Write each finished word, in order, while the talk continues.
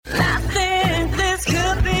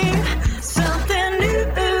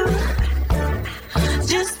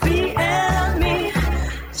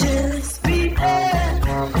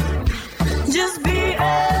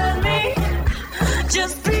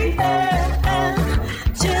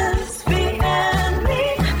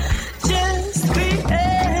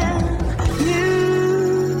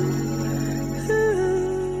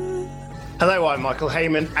Michael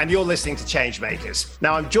Heyman, and you're listening to Changemakers.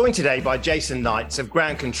 Now, I'm joined today by Jason Knights of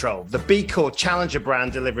Ground Control, the B Corp challenger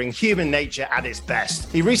brand delivering human nature at its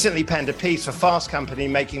best. He recently penned a piece for Fast Company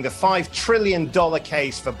making the $5 trillion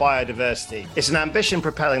case for biodiversity. It's an ambition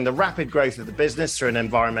propelling the rapid growth of the business through an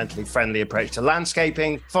environmentally friendly approach to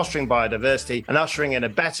landscaping, fostering biodiversity, and ushering in a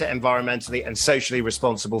better environmentally and socially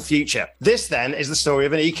responsible future. This, then, is the story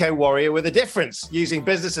of an eco-warrior with a difference, using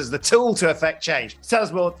business as the tool to affect change. Tell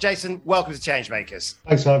us more, Jason. Welcome to Changemakers.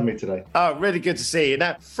 Thanks for having me today. Oh, really good to see you.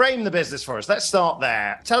 Now, frame the business for us. Let's start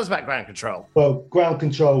there. Tell us about Ground Control. Well, Ground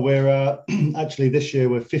Control, we're actually this year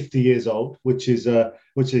we're 50 years old, which is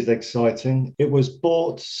exciting. It was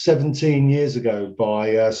bought 17 years ago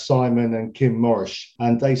by Simon and Kim Morrish,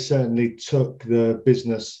 and they certainly took the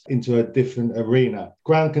business into a different arena.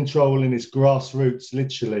 Ground Control in its grassroots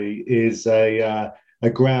literally is a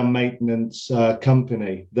ground maintenance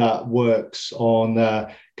company that works on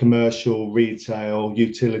commercial, retail,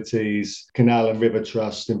 utilities, canal and river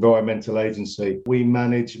trust, environmental agency. We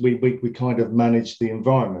kind of manage the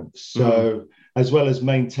environment. So as well as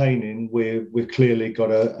maintaining, we've clearly got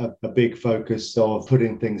a big focus of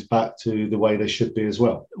putting things back to the way they should be as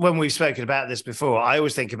well. When we've spoken about this before, I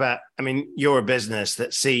always think about, you're a business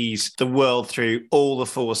that sees the world through all the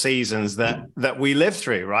four seasons that we live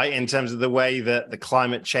through, right? In terms of the way that the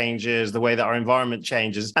climate changes, the way that our environment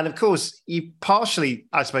changes. And of course, you partially,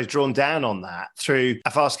 I suppose, drawn down on that through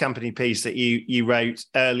a Fast Company piece that you wrote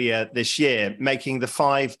earlier this year, making the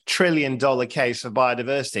 $5 trillion case for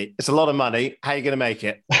biodiversity. It's a lot of money. How are you going to make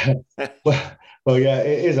it? well, yeah,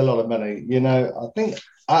 it is a lot of money. I think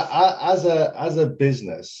as a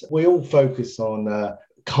business, we all focus on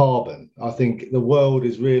carbon. I think the world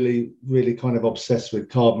is really, really kind of obsessed with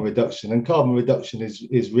carbon reduction, and carbon reduction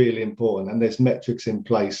is really important. And there's metrics in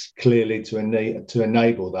place clearly to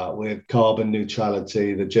enable that with carbon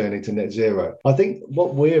neutrality, the journey to net zero. I think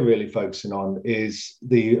what we're really focusing on is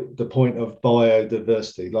the point of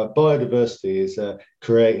biodiversity. Like biodiversity is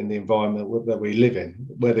creating the environment that we live in,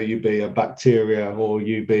 whether you be a bacteria or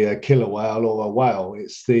you be a killer whale or a whale.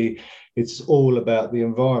 It's all about the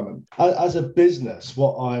environment. As a business,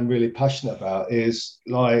 what I'm really passionate about is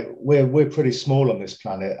we're pretty small on this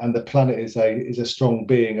planet, and the planet is a strong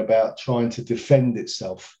being about trying to defend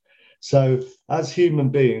itself. So as human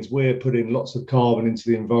beings, we're putting lots of carbon into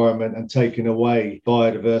the environment and taking away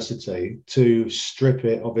biodiversity to strip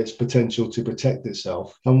it of its potential to protect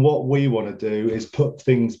itself. And what we want to do is put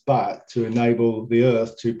things back to enable the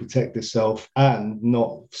Earth to protect itself and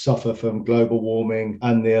not suffer from global warming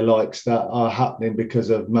and the likes that are happening because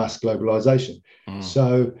of mass globalization.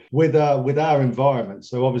 So with our environment,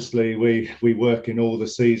 so obviously we work in all the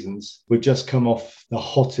seasons. We've just come off the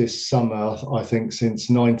hottest summer, I think, since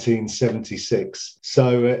 1976.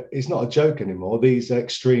 So it's not a joke anymore. These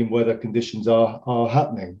extreme weather conditions are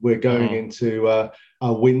happening. We're going into a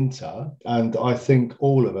winter, and I think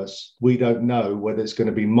all of us, we don't know whether it's going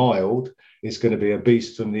to be mild, it's going to be a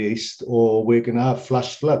beast from the east, or we're going to have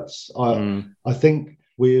flash floods. I think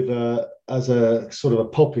as a sort of a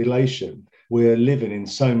population, we're living in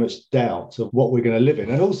so much doubt of what we're going to live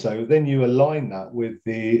in. And also then you align that with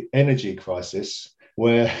the energy crisis,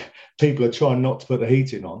 where people are trying not to put the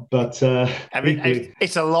heating on. But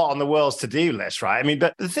it's a lot on the world's to-do list, right?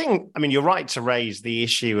 But the thing, you're right to raise the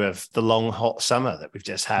issue of the long, hot summer that we've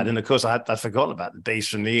just had. And of course, I'd forgotten about the beast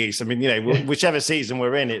from the east. Whichever season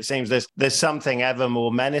we're in, it seems there's something ever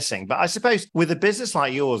more menacing. But I suppose with a business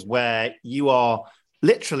like yours, where you are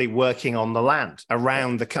literally working on the land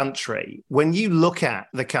around the country, when you look at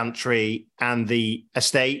the country and the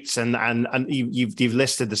estates and you've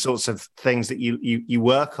listed the sorts of things that you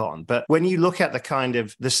work on, but when you look at the kind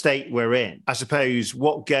of the state we're in, I suppose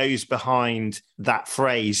what goes behind that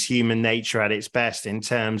phrase, human nature at its best, in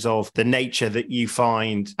terms of the nature that you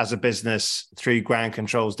find as a business through Ground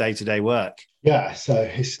Control's day-to-day work? Yeah, so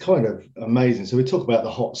it's kind of amazing. So we talk about the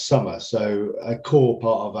hot summer. So a core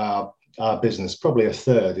part of our business, probably a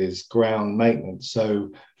third, is ground maintenance.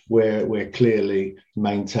 So we're clearly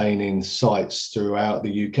maintaining sites throughout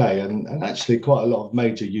the UK and actually quite a lot of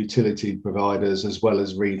major utility providers as well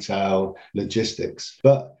as retail, logistics.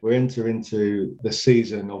 But we enter into the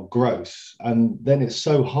season of growth, and then it's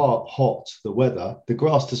so hot, the weather, the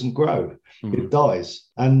grass doesn't grow, it dies,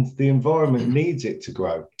 and the environment needs it to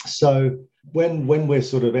grow. So when we're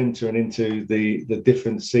sort of entering into the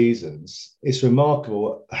different seasons, it's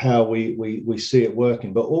remarkable how we see it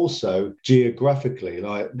working, but also geographically,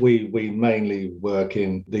 like we mainly work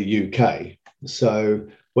in the UK. So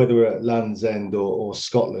whether we're at Land's End or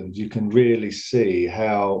Scotland, you can really see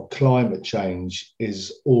how climate change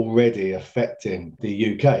is already affecting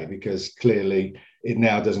the UK, because clearly it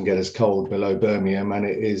now doesn't get as cold below Birmingham, and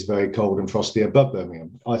it is very cold and frosty above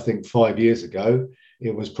Birmingham. I think 5 years ago,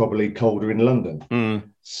 it was probably colder in London.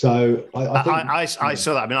 So I think I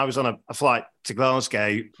saw that. I mean, I was on a flight to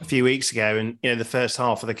Glasgow a few weeks ago, and the first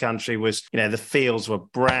half of the country was, the fields were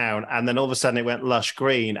brown, and then all of a sudden it went lush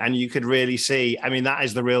green, and you could really see. I mean, that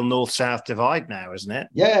is the real north-south divide now, isn't it?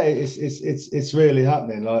 Yeah, it's really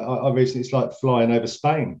happening. Like I recently, it's like flying over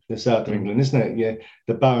Spain, the south of England, isn't it? Yeah,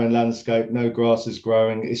 the barren landscape, no grass is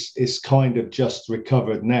growing. It's kind of just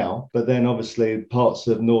recovered now, but then obviously parts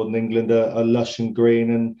of northern England are lush and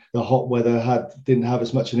green, and the hot weather didn't have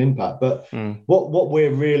as much an impact. But what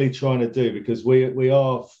we're really trying to do, because we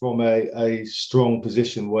are from a strong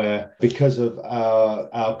position where, because of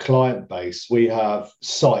our client base, we have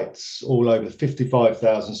sites all over,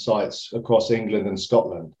 55,000 sites across England and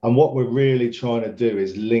Scotland. And what we're really trying to do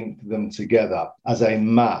is link them together as a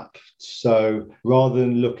map. So rather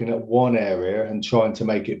than looking at one area and trying to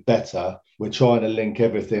make it better, we're trying to link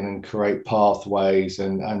everything and create pathways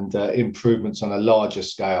and improvements on a larger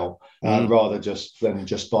scale, rather than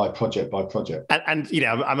just by project. And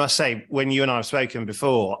I must say, when you and I have spoken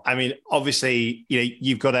before, I mean, obviously,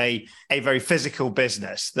 you've got a very physical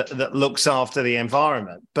business that looks after the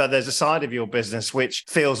environment, but there's a side of your business which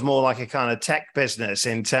feels more like a kind of tech business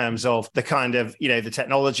in terms of the kind of, the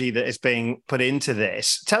technology that is being put into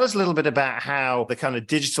this. Tell us a little bit about how the kind of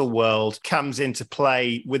digital world comes into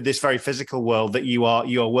play with this very physical world that you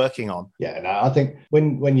are working on. Yeah, no, I think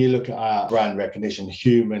when you look at our brand recognition,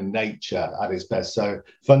 human nature at its best. So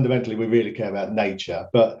fundamentally, we really care about nature,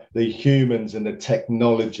 but the humans and the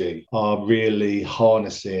technology are really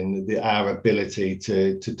harnessing our ability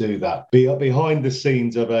to do that. Behind the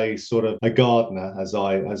scenes of a sort of a gardener, as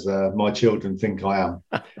my children think I am,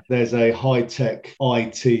 there's a high-tech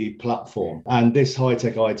IT platform, and this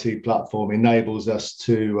high-tech IT platform enables us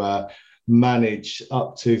to manage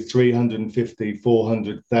up to 350,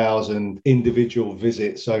 400,000 individual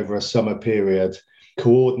visits over a summer period,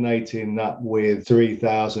 coordinating that with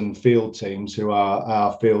 3,000 field teams who are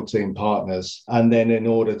our field team partners. And then in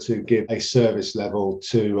order to give a service level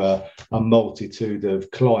to a multitude of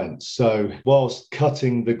clients. So whilst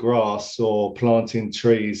cutting the grass or planting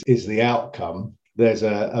trees is the outcome, there's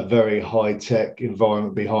a very high-tech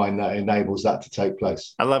environment behind that enables that to take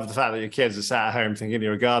place. I love the fact that your kids are sat at home thinking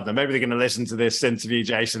you're a gardener. Maybe they're going to listen to this interview,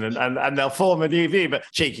 Jason, and they'll form a new view. But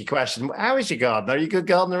cheeky question, how is your gardener? Are you a good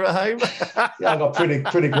gardener at home? Yeah, I've got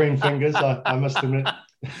pretty green fingers, I must admit.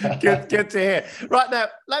 Good to hear. Right, now,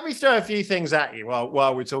 let me throw a few things at you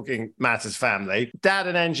while we're talking matters family. Dad,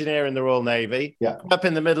 an engineer in the Royal Navy, up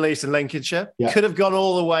in the Middle East in Lincolnshire, could have gone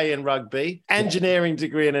all the way in rugby, engineering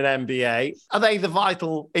degree and an MBA. Are they the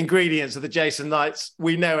vital ingredients of the Jason Knights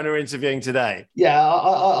we know and are interviewing today? Yeah,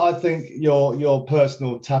 I think your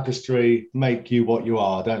personal tapestry make you what you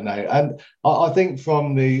are, don't they? And I think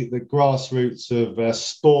from the grassroots of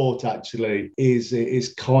sport actually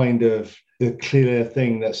is kind of the clear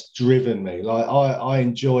thing that's driven me. Like I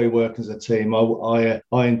enjoy working as a team. I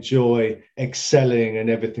enjoy excelling in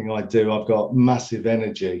everything I do. I've got massive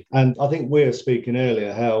energy. And I think we were speaking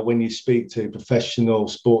earlier how when you speak to professional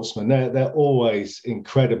sportsmen, they're always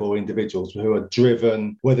incredible individuals who are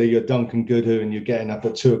driven, whether you're Duncan Goodwho and you're getting up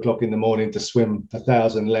at 2:00 in the morning to swim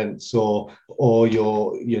 1,000 lengths or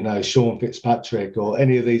you're, Sean Fitzpatrick or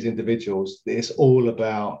any of these individuals. It's all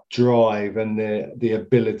about drive and the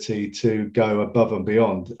ability to go above and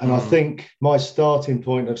beyond. And I think my starting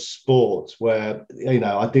point of sport where,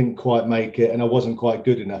 I didn't quite make it and I wasn't quite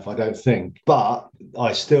good enough, I don't think, but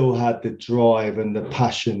I still had the drive and the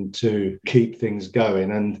passion to keep things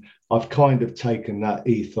going. And I've kind of taken that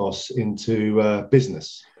ethos into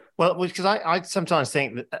business. Well, because I sometimes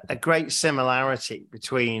think that a great similarity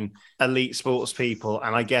between elite sports people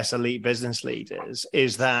and I guess elite business leaders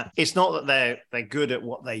is that it's not that they're good at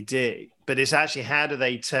what they do, but it's actually how do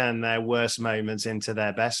they turn their worst moments into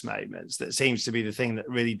their best moments that seems to be the thing that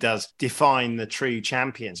really does define the true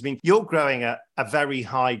champions. I mean, you're growing a very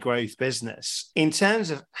high growth business. In terms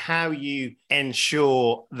of how you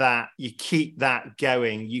ensure that you keep that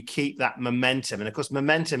going, you keep that momentum. And of course,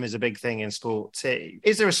 momentum is a big thing in sport too.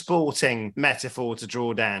 Is there a sporting metaphor to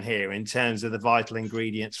draw down here in terms of the vital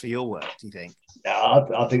ingredients for your work, do you think? Yeah,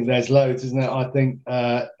 I think there's loads, isn't it? I think,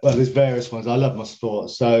 there's various ones. I love my sport.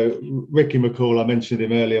 So Ricky McCall, I mentioned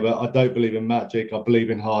him earlier, but I don't believe in magic. I believe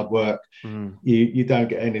in hard work. You don't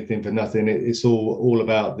get anything for nothing. It's all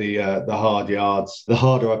about the hard yards. The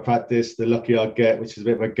harder I practice, the luckier I get, which is a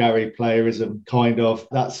bit of a Gary playerism kind of.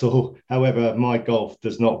 That's all. However, my golf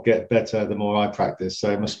does not get better the more I practice.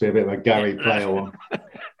 So it must be a bit of a Gary player one.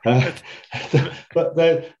 Uh, but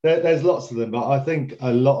there's lots of them. But I think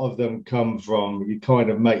a lot of them come from you kind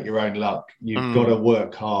of make your own luck. You've got to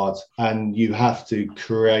work hard and you have to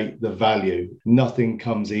create the value. Nothing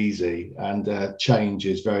comes easy, and change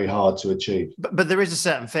is very hard to achieve. But there is a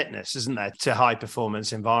certain fitness, isn't there, to high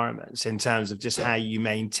performance environments in terms of just how you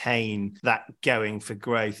maintain that going for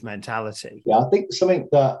growth mentality. Yeah, I think something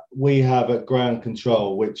that we have at Ground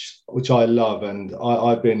Control, which I love, and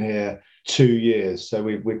I've been here 2 years. So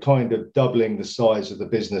we're kind of doubling the size of the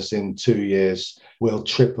business in 2 years. We'll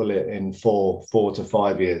triple it in four to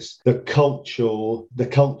 5 years. The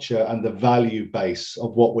culture and the value base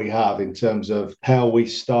of what we have in terms of how we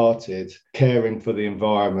started caring for the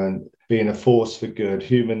environment, being a force for good,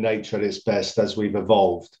 human nature at its best as we've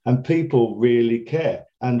evolved. And people really care.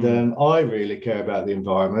 And I really care about the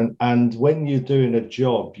environment. And when you're doing a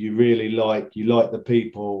job you like the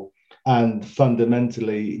people, and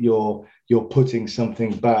fundamentally you're putting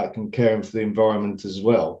something back and caring for the environment as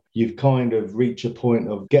well, you've kind of reached a point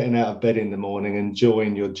of getting out of bed in the morning,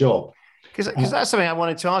 enjoying your job. Because that's something I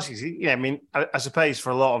wanted to ask you. Yeah, I mean, I suppose for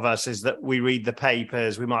a lot of us is that we read the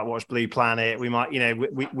papers, we might watch Blue Planet, we might,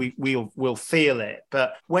 we'll feel it.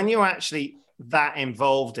 But when you're actually that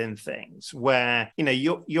involved in things where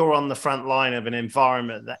you're on the front line of an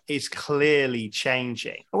environment that is clearly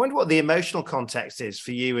changing, I wonder what the emotional context is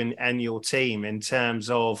for you and your team in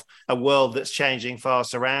terms of a world that's changing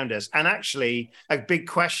fast around us, and actually a big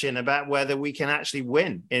question about whether we can actually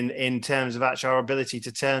win in terms of actually our ability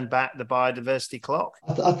to turn back the biodiversity clock.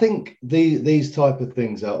 I think these type of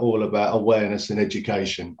things are all about awareness and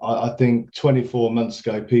education. I think 24 months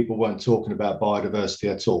ago people weren't talking about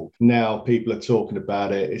biodiversity at all. Now people are talking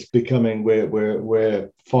about it. It's becoming,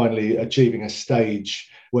 we're finally achieving a stage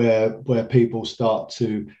where people start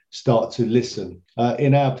to listen.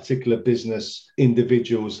 In our particular business,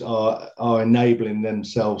 individuals are enabling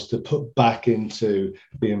themselves to put back into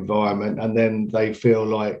the environment, and then they feel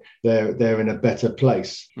like they're in a better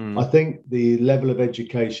place. I think the level of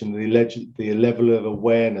education, the level of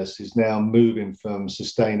awareness is now moving from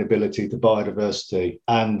sustainability to biodiversity,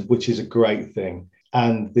 and which is a great thing.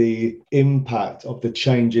 And the impact of the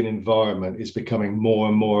changing environment is becoming more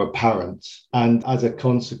and more apparent. And as a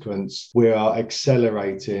consequence, we are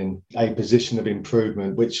accelerating a position of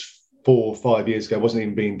improvement, which 4 or 5 years ago wasn't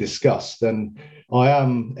even being discussed. And I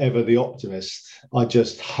am ever the optimist. I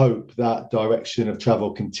just hope that direction of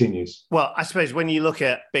travel continues. Well, I suppose when you look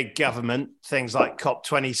at big government, things like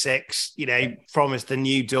COP26, promised the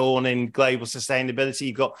new dawn in global sustainability.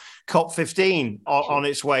 You've got COP15 on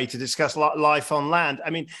its way to discuss life on land. I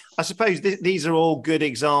mean, I suppose these are all good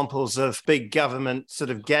examples of big government sort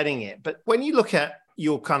of getting it. But when you look at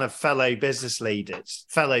your kind of fellow business leaders,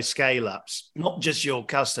 fellow scale-ups, not just your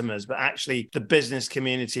customers, but actually the business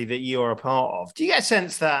community that you are a part of, do you get a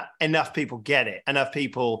sense that enough people get it? Enough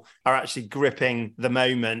people are actually gripping the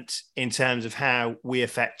moment in terms of how we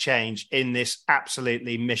affect change in this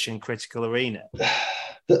absolutely mission-critical arena?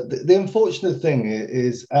 The unfortunate thing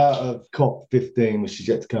is, out of COP15, which is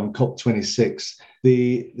yet to come, COP26,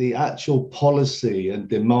 the actual policy and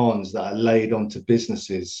demands that are laid onto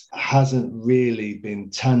businesses hasn't really been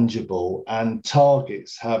tangible, and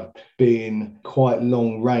targets have been quite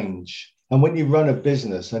long range. And when you run a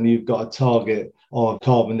business and you've got a target of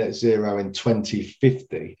carbon net zero in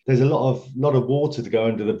 2050, there's a lot of water to go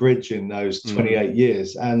under the bridge in those 28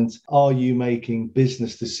 years. And are you making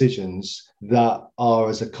business decisions that are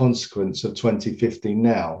as a consequence of 2050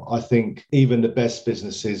 now? I think even the best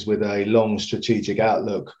businesses with a long strategic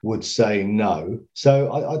outlook would say no.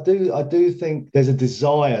 So I do think there's a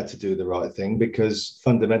desire to do the right thing, because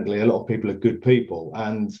fundamentally a lot of people are good people,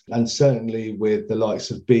 and certainly with the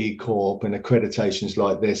likes of B Corp and accreditations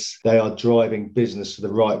like this, they are driving business for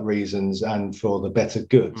the right reasons and for the better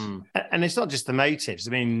good. And it's not just the motives.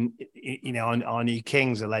 I mean, our new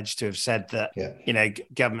king's alleged to have said that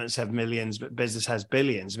governments have millions but business has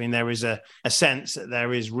billions. I mean, there is a sense that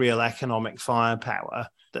there is real economic firepower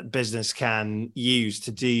that business can use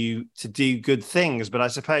to do good things. But I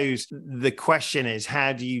suppose the question is,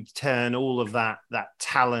 how do you turn all of that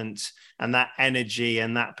talent and that energy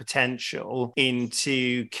and that potential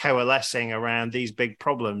into coalescing around these big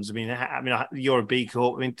problems? I mean, you're a B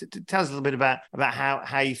Corp. I mean, tell us a little bit about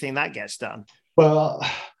how you think that gets done. Well,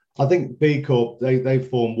 I think B Corp, they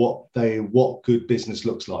form what good business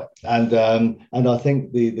looks like, and I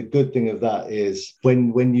think the good thing of that is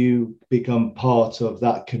when you become part of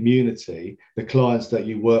that community, the clients that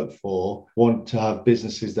you work for want to have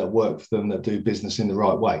businesses that work for them, that do business in the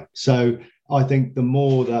right way. So I think the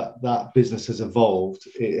more that business has evolved,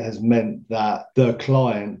 it has meant that the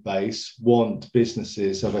client base want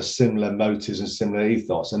businesses of a similar motives and similar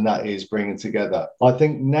ethos, and that is bringing together. I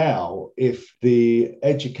think now, if the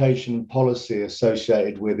education policy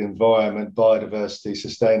associated with environment, biodiversity,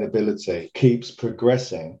 sustainability keeps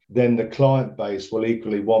progressing, then the client base will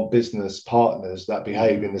equally want business partners that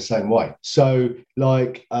behave in the same way. So,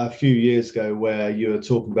 like a few years ago, where you were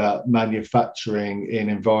talking about manufacturing in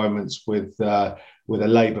environments with a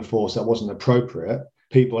labour force that wasn't appropriate,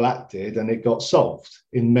 people acted and it got solved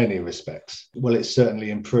in many respects. Well, it's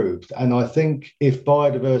certainly improved. And I think if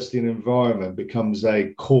biodiversity and environment becomes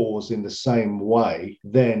a cause in the same way,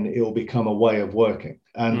 then it will become a way of working.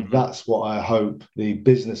 And that's what I hope the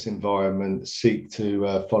business environment seek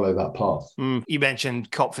to follow that path. You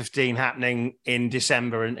mentioned COP15 happening in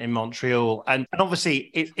December in Montreal. And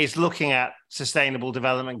obviously it's looking at Sustainable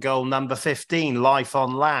Development Goal number 15, life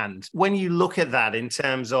on land. When you look at that in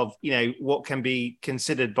terms of, what can be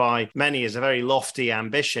considered by many as a very lofty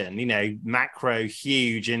ambition, macro,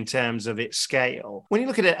 huge in terms of its scale. When you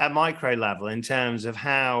look at it at micro level in terms of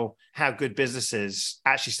how good businesses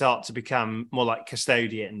actually start to become more like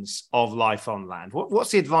custodians of life on land,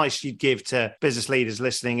 what's the advice you'd give to business leaders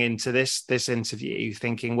listening into this interview,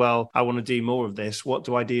 thinking, well, I want to do more of this. What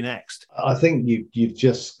do I do next? I think you've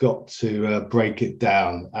just got to break it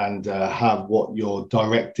down and have what your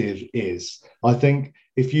directive is. I think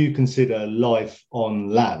if you consider life on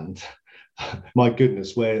land, my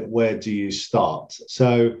goodness, where do you start?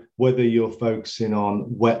 So whether you're focusing on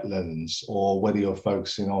wetlands or whether you're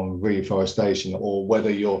focusing on reforestation or whether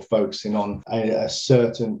you're focusing on a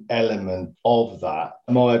certain element of that,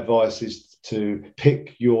 my advice is to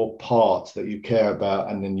pick your part that you care about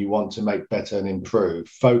and then you want to make better and improve.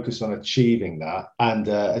 Focus on achieving that and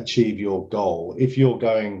achieve your goal. If you're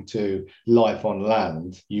going to life on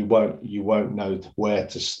land, you won't know where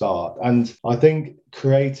to start. And I think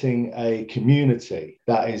creating a community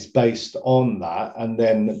that is based on that, and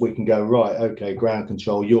then we can go, right, okay, ground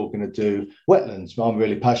control, you're going to do wetlands. I'm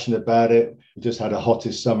really passionate about it. We just had the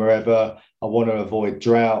hottest summer ever. I want to avoid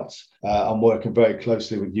drought. I'm working very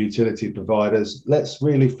closely with utility providers. Let's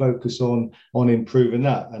really focus on improving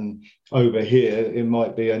that. And over here, it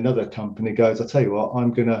might be another company goes, I'll tell you what,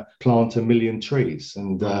 I'm going to plant 1 million trees.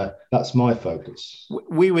 And that's my focus.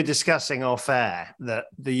 We were discussing off air that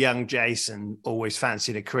the young Jason always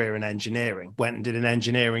fancied a career in engineering, went and did an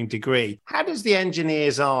engineering degree. How does the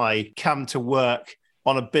engineer's eye come to work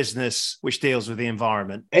on a business which deals with the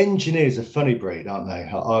environment? Engineers are funny breed, aren't they?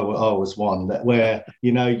 I was one that where,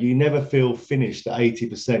 you never feel finished at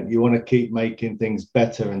 80%. You want to keep making things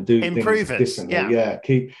better and do things differently. Yeah.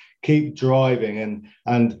 Keep driving,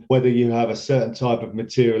 and whether you have a certain type of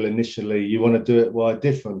material initially, you want to do it with a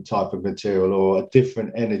different type of material or a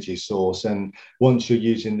different energy source. And once you're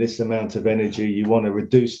using this amount of energy, you want to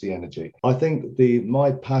reduce the energy. I think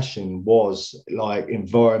my passion was like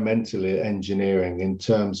environmental engineering in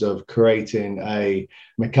terms of creating a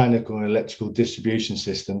mechanical and electrical distribution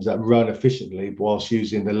systems that run efficiently whilst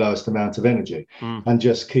using the lowest amount of energy and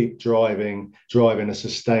just keep driving a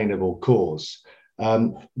sustainable course.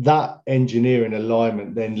 That engineering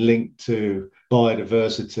alignment then linked to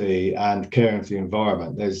biodiversity and caring for the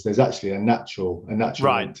environment. There's actually a natural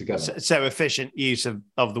link together. So efficient use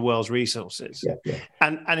of the world's resources. Yeah.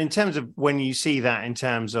 And in terms of when you see that in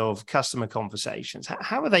terms of customer conversations,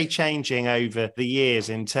 how are they changing over the years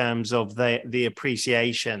in terms of the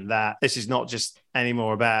appreciation that this is not just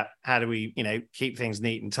anymore about how do we keep things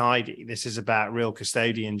neat and tidy. This is about real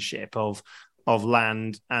custodianship of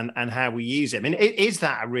land and how we use it. I mean, is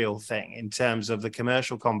that a real thing in terms of the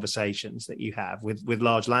commercial conversations that you have with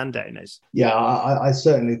large landowners? Yeah, I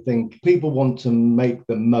certainly think people want to make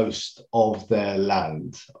the most of their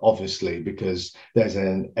land, obviously, because there's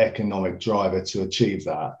an economic driver to achieve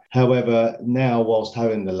that. However, now, whilst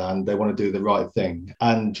having the land, they want to do the right thing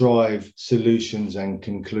and drive solutions and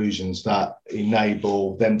conclusions that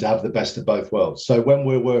enable them to have the best of both worlds. So when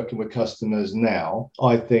we're working with customers now,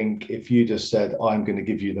 I think if you just said, I'm going to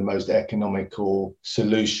give you the most economical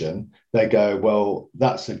solution, they go, well,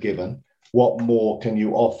 that's a given. What more can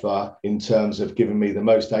you offer in terms of giving me the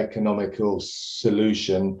most economical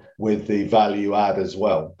solution with the value add as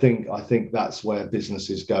well? I think that's where business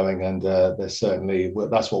is going, and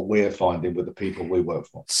that's what we're finding with the people we work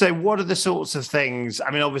for. So what are the sorts of things?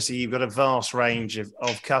 I mean, obviously you've got a vast range of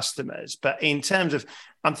customers, but in terms of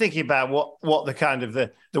I'm thinking about what the kind of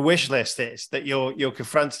the wish list is that you're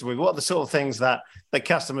confronted with. What are the sort of things that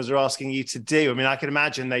customers are asking you to do? I mean, I can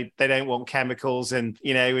imagine they don't want chemicals and,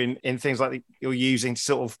 you know, in things like you're using to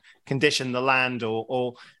sort of condition the land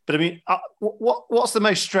or. But I mean, what's the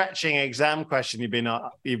most stretching exam question you've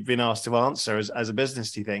been asked to answer as a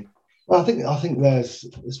business, do you think? Well, I think there's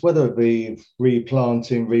whether it be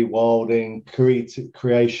replanting, rewilding,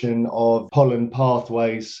 creation of pollen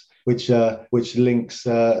pathways, which links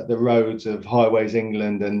the roads of Highways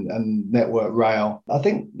England and Network Rail. I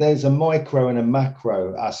think there's a micro and a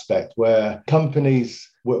macro aspect where companies,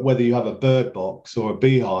 whether you have a bird box or a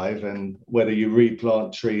beehive, and whether you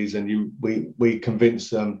replant trees and we convince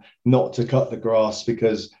them not to cut the grass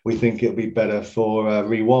because we think it'll be better for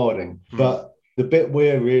rewilding. But the bit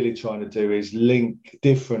we're really trying to do is link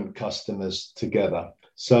different customers together.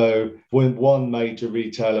 So when one major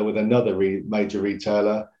retailer with another major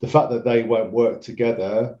retailer, the fact that they won't work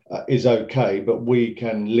together is okay, but we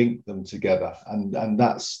can link them together, and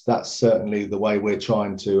that's certainly the way we're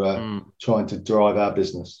trying to drive our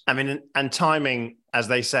business. I mean, and timing, as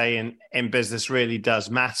they say in business, really does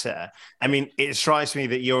matter. I mean, it strikes me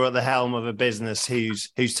that you're at the helm of a business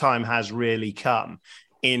whose time has really come,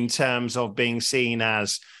 in terms of being seen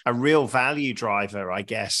as a real value driver, I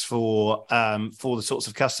guess, for the sorts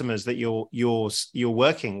of customers that you're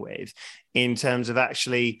working with, in terms of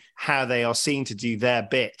actually how they are seen to do their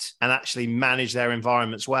bit and actually manage their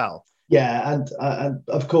environments well. Yeah, and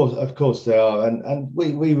of course they are, and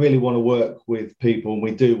we really want to work with people, and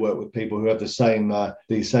we do work with people who have the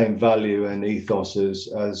same value and ethos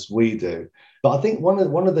as we do. But I think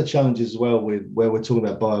one of the challenges as well with where we're talking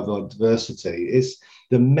about biodiversity is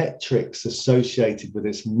the metrics associated with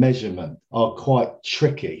its measurement are quite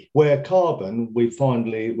tricky. Where carbon, we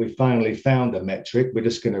finally found a metric. We're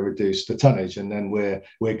just going to reduce the tonnage, and then we're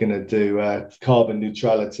going to do carbon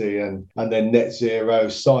neutrality and then net zero.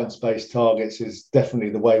 Science-based targets is definitely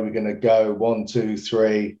the way we're going to go. 1, 2,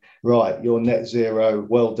 3. Right, you're net zero,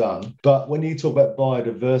 well done. But when you talk about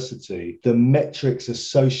biodiversity, the metrics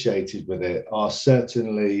associated with it are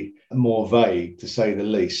certainly more vague, to say the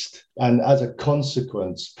least. And as a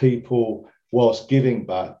consequence, people, whilst giving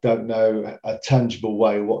back, don't know a tangible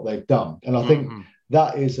way what they've done. And I think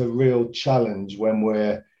that is a real challenge when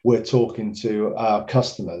we're talking to our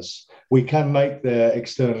customers. We can make their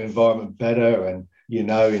external environment better and, you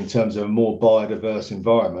know, in terms of a more biodiverse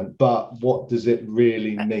environment, but what does it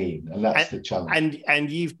really mean? And that's the challenge. And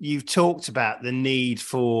you've talked about the need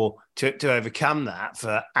to overcome that,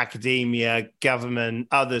 for academia, government,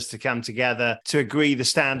 others to come together to agree the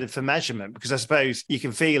standard for measurement, because I suppose you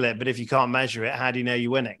can feel it, but if you can't measure it, how do you know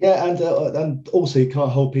you're winning? Yeah, and also you can't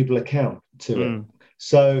hold people account to it.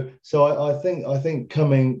 So I think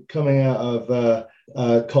coming out of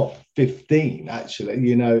COP15, actually,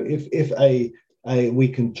 you know, if we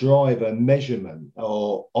can drive a measurement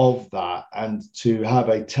of that and to have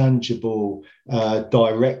a tangible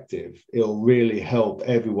directive, it'll really help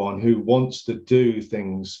everyone who wants to do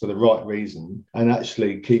things for the right reason and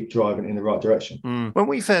actually keep driving in the right direction. When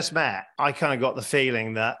we first met, I kind of got the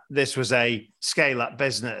feeling that this was a scale-up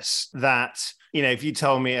business that, you know, if you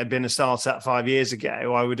told me it had been a startup 5 years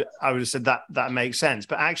ago, I would have said that makes sense.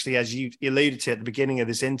 But actually, as you alluded to at the beginning of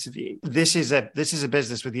this interview, this is a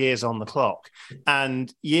business with years on the clock,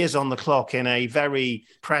 and years on the clock in a very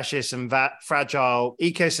precious and fragile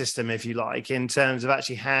ecosystem, if you like, in terms of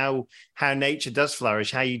actually how nature does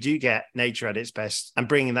flourish, how you do get nature at its best, and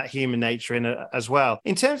bringing that human nature in as well.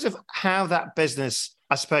 In terms of how that business,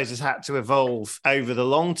 I suppose, has had to evolve over the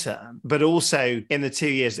long term, but also in the 2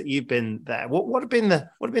 years that you've been there, what have been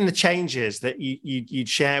the changes that you'd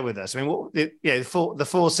share with us? I mean, the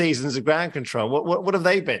 4 seasons of Ground Control, what have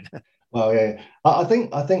they been? Well, yeah, I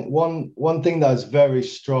think one thing that's very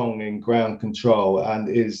strong in Ground Control and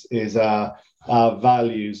is our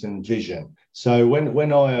values and vision. So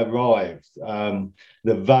when I arrived,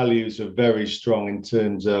 the values were very strong in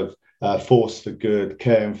terms of force for good,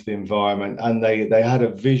 caring for the environment, and they had a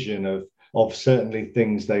vision of certainly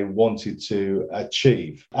things they wanted to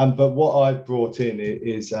achieve. But what I brought in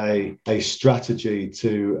is a strategy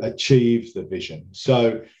to achieve the vision.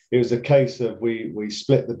 So it was a case of we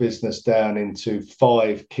split the business down into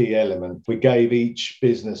 5 key elements. We gave each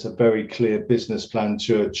business a very clear business plan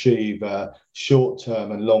to achieve a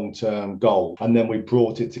short-term and long-term goal, and then we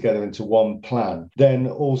brought it together into one plan. Then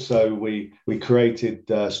also we created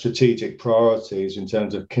strategic priorities in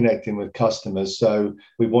terms of connecting with customers. So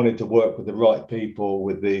we wanted to work with the right people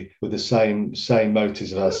with the same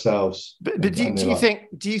motives as ourselves. But do you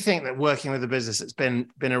think that working with a business that's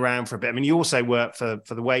been around for a bit? I mean, you also work for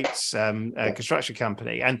the Wage Wates construction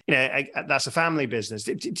company, and that's a family business.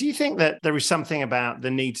 Do you think that there is something about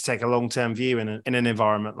the need to take a long-term view in an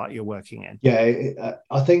environment like you're working in? Yeah,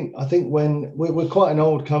 I think when we're quite an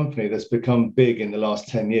old company that's become big in the last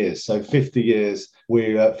 10 years. So 50 years,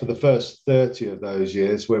 we for the first 30 of those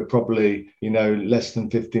years, we're probably less than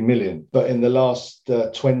 50 million. But in the last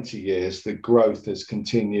 20 years, the growth has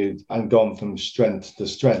continued and gone from strength to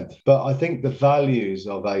strength. But I think the values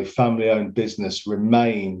of a family-owned business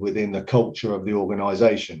remain within the culture of the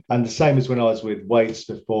organisation. And the same as when I was with Wates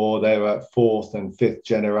before, they were at fourth and fifth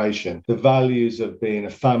generation. The values of being a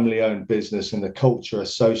family-owned business and the culture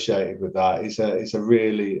associated with that is a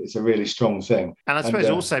really strong thing. And I suppose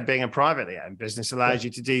also being a privately owned business allows you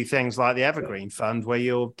to do things like the Evergreen Fund, where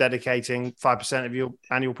you're dedicating 5% of your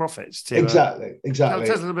annual profits to. Exactly. Tell us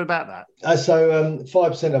a little bit about that. So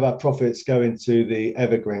 5% of our profits go into the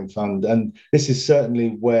Evergreen Fund, and this is certainly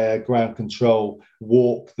where Ground Control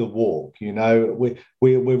walk the walk.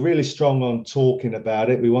 We're really strong on talking about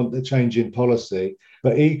it. We want the change in policy,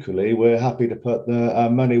 but equally we're happy to put our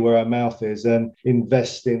money where our mouth is and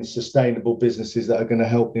invest in sustainable businesses that are going to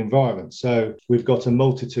help the environment. So we've got a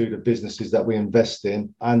multitude of businesses that we invest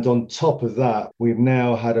in, and on top of that, we've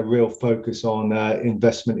now had a real focus on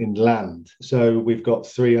investment in land. So we've got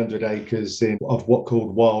 300 acres of what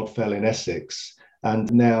called Wildfell in Essex.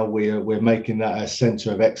 And now we're making that a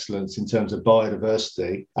centre of excellence in terms of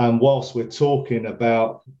biodiversity. And whilst we're talking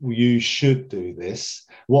about you should do this,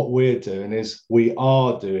 what we're doing is we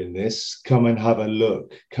are doing this. Come and have a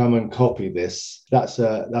look. Come and copy this. That's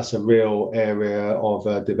a real area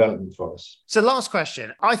of development for us. So last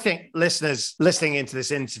question. I think listeners listening into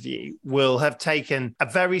this interview will have taken a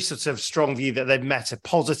very sort of strong view that they've met a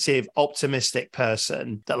positive, optimistic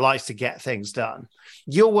person that likes to get things done.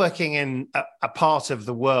 You're working in a part of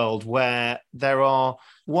the world where there are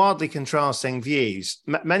wildly contrasting views,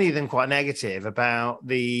 many of them quite negative, about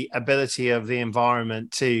the ability of the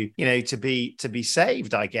environment to be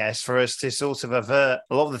saved, I guess, for us to sort of avert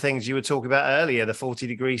a lot of the things you were talking about earlier, the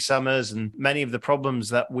 40-degree summers and many of the problems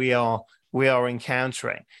that we are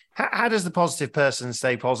encountering. How does the positive person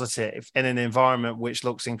stay positive in an environment which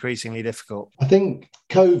looks increasingly difficult? I think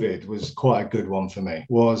COVID was quite a good one for me.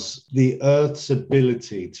 Was the Earth's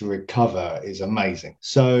ability to recover is amazing.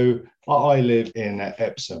 So I live in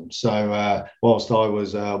Epsom. So whilst I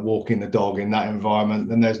was walking the dog in that environment,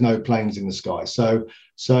 then there's no planes in the sky.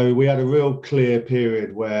 So we had a real clear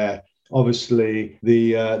period where obviously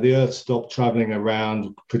the Earth stopped traveling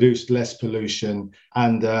around, produced less pollution,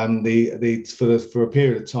 and for a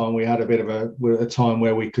period of time we had a bit of a time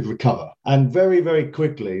where we could recover. And very, very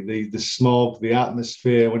quickly the smog, the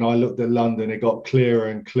atmosphere, when I looked at London, it got clearer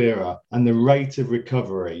and clearer, and the rate of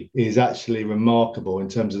recovery is actually remarkable in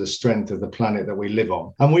terms of the strength of the planet that we live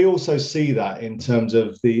on. And we also see that in terms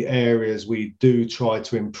of the areas we do try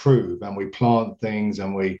to improve, and we plant things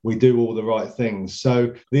and we do all the right things.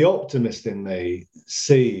 So the optimism in me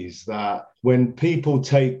sees that when people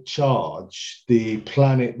take charge, the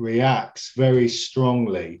planet reacts very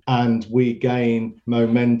strongly and we gain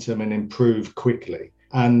momentum and improve quickly.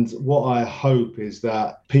 And what I hope is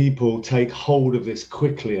that people take hold of this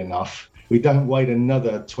quickly enough. We don't wait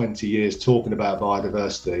another 20 years talking about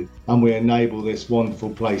biodiversity, and we enable this wonderful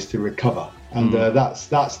place to recover. And that's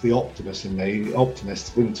the optimist in me,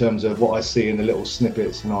 optimist in terms of what I see in the little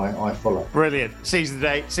snippets and I follow. Brilliant. Seize the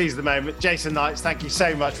day, seize the moment. Jason Knights, thank you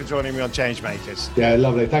so much for joining me on Changemakers. Yeah,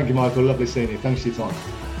 lovely. Thank you, Michael. Lovely seeing you. Thanks for your time.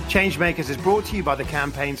 Changemakers is brought to you by the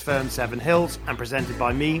campaigns firm Seven Hills and presented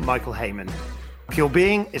by me, Michael Heyman. Pure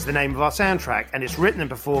Being is the name of our soundtrack, and it's written and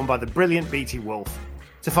performed by the brilliant BT Wolf.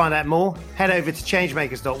 To find out more, head over to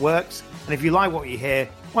changemakers.works, and if you like what you hear,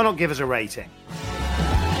 why not give us a rating?